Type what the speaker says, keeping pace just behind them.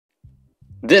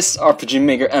This RPG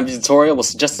Maker MV tutorial was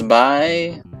suggested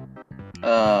by...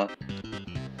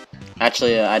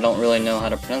 Actually, I don't really know how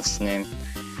to pronounce his name.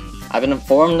 I've been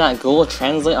informed that Google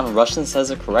Translate on Russian says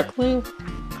it correctly?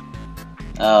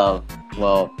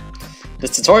 Well,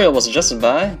 this tutorial was suggested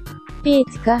by...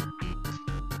 Petya.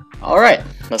 Alright,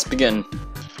 let's begin.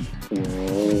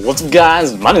 What's up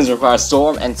guys, my name is Runefire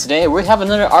Storm, and today we have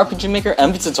another RPG Maker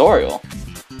MV tutorial.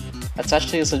 That's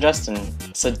actually a suggestion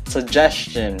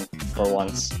for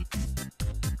once.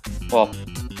 Well,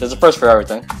 there's a first for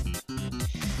everything.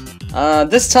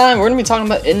 This time we're going to be talking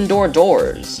about indoor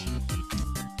doors.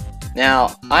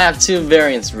 Now, I have two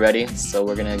variants ready, so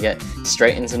we're going to get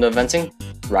straight into the venting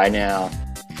right now.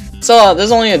 So,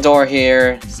 there's only a door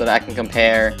here, so that I can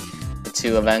compare the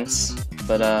two events.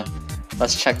 But,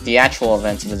 let's check the actual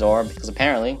event of the door, because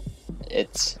apparently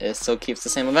it still keeps the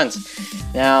same event.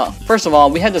 Now, first of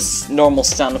all, we had this normal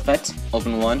sound effect,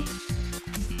 open one.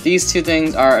 These two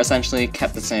things are essentially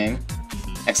kept the same,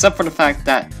 except for the fact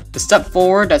that the step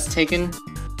forward that's taken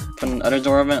from the other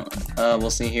door event, we'll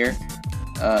see here.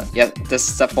 Yeah, this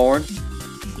step forward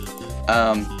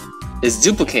is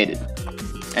duplicated,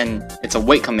 and it's a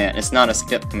wait command. It's not a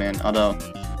skip command, although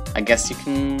I guess you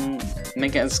can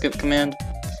make it a skip command.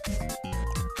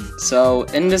 So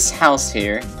in this house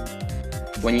here,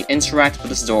 when you interact with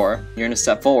this door, you're gonna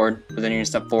step forward, but then you're gonna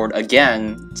step forward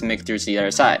again to make it through to the other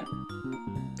side.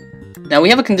 Now we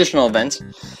have a conditional event.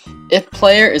 If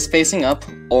player is facing up,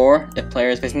 or if player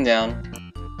is facing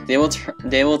down, they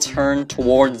will turn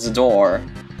towards the door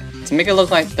to make it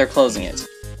look like they're closing it.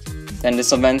 Then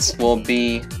this event will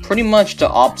be pretty much the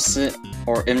opposite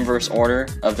or inverse order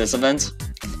of this event.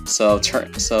 So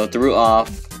through off,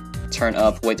 turn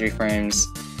up, wait 3 frames,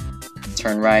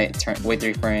 turn right, wait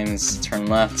 3 frames, turn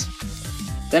left,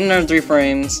 then another 3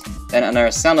 frames, then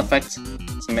another sound effect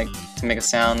to make a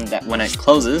sound that when it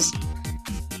closes,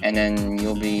 and then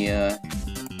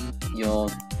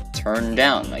you'll turn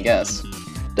down, I guess.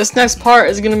 This next part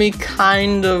is gonna be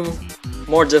kind of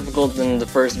more difficult than the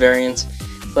first variant,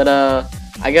 but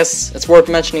I guess it's worth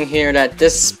mentioning here that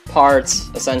this part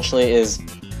essentially is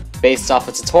based off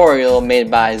a tutorial made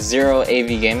by Zero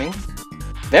AV Gaming.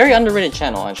 Very underrated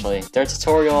channel, actually. Their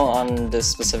tutorial on this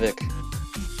specific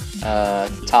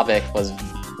topic was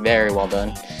very well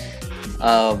done.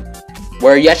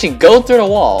 Where you actually go through the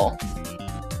wall,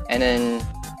 and then,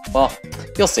 well,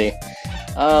 you'll see.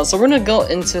 So we're gonna go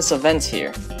into this event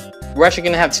here. We're actually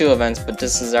gonna have two events, but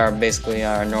this is basically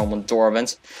our normal door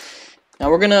event. Now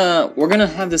we're gonna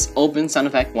have this open sound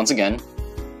effect once again,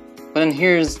 but then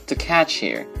here's the catch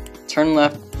here: turn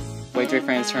left, wait 3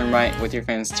 frames, turn right, wait 3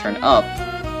 frames, turn up.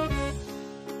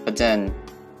 But then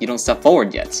you don't step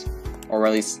forward yet, or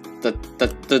at least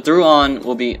the through on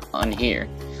will be on here,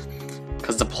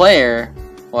 because the player.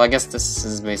 Well, I guess this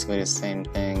is basically the same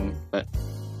thing, but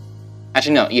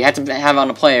actually no, you have to have on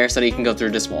a player so that you can go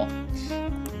through this wall.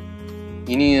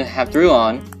 You need to have through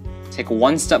on, take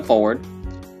 1 step forward,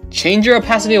 change your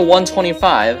opacity to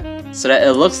 125 so that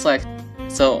it looks like,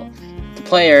 so the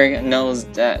player knows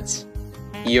that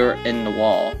you're in the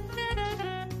wall,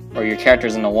 or your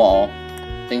character's in the wall.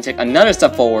 Then you take another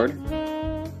step forward,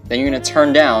 then you're going to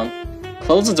turn down,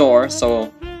 close the door,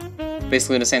 so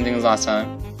basically the same thing as last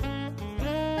time.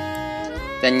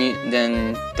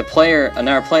 Then the player,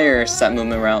 another player set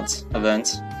movement route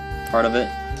event, part of it,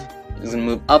 is going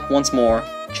to move up once more,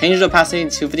 change the opacity to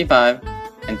 255,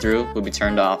 and through will be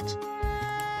turned off.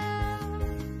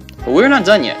 But we're not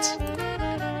done yet,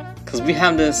 because we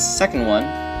have this second one,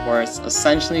 where it's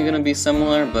essentially going to be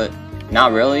similar, but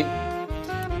not really.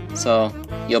 So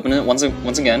you open it once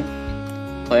again,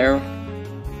 player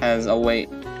has a wait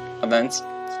event,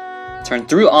 turn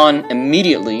through on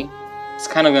immediately. It's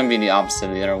kind of going to be the opposite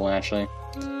of the other one, actually.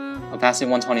 Opacity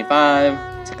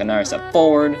 125, take another step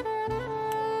forward,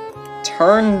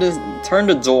 turn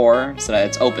the door so that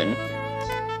it's open.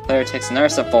 Player takes another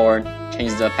step forward,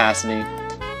 changes the opacity,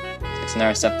 takes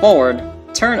another step forward,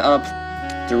 turn up,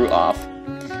 through off,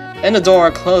 and the door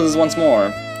closes once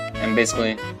more. And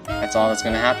basically, that's all that's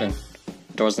going to happen.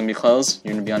 The door's going to be closed,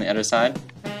 you're going to be on the other side,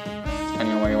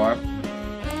 depending on where you are.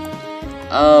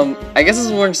 I guess this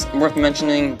is worth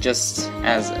mentioning just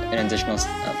as an additional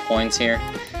point here.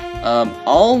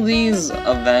 All these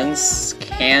events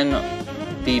can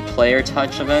be player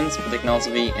touch events, but they can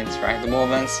also be interactable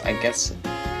events. I guess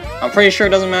I'm pretty sure it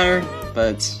doesn't matter,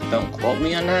 but don't quote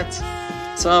me on that.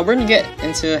 So we're gonna get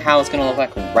into how it's gonna look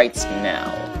like right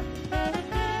now.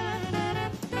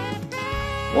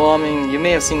 Well, I mean, you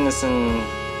may have seen this in,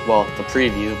 well, the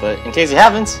preview, but in case you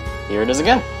haven't, here it is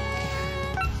again.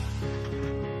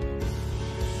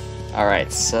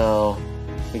 Alright, so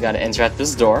we gotta interact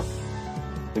this door.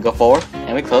 we go forward,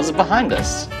 and we close it behind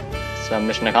us. So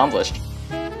mission accomplished.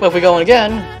 But if we go in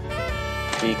again,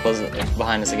 we close it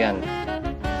behind us again.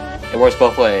 It works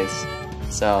both ways.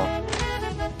 So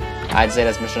I'd say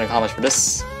that's mission accomplished for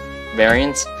this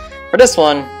variant. For this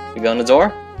one, we go in the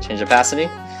door, change opacity,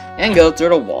 and go through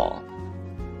the wall.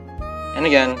 And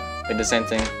again, we do the same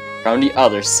thing from the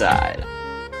other side.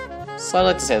 So I'd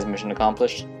like to say it's mission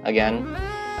accomplished. Again,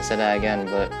 I said that again,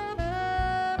 but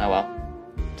oh well.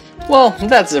 Well,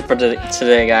 that's it for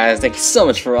today, guys. Thank you so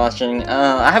much for watching.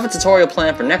 I have a tutorial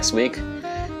planned for next week.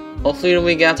 Hopefully the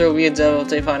week after will be a demo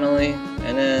update finally.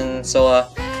 And then, so I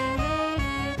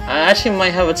actually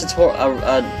might have a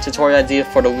tutorial idea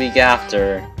for the week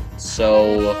after.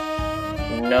 So,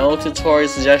 no tutorial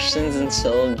suggestions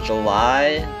until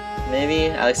July, maybe,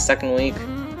 at least second week.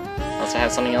 Unless I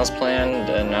have something else planned,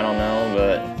 and I don't know,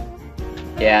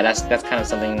 but yeah, that's kind of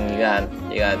something you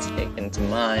gotta take into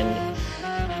mind.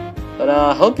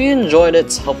 But hope you enjoyed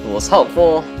it. Hope it was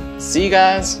helpful. See you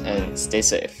guys, and stay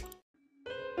safe.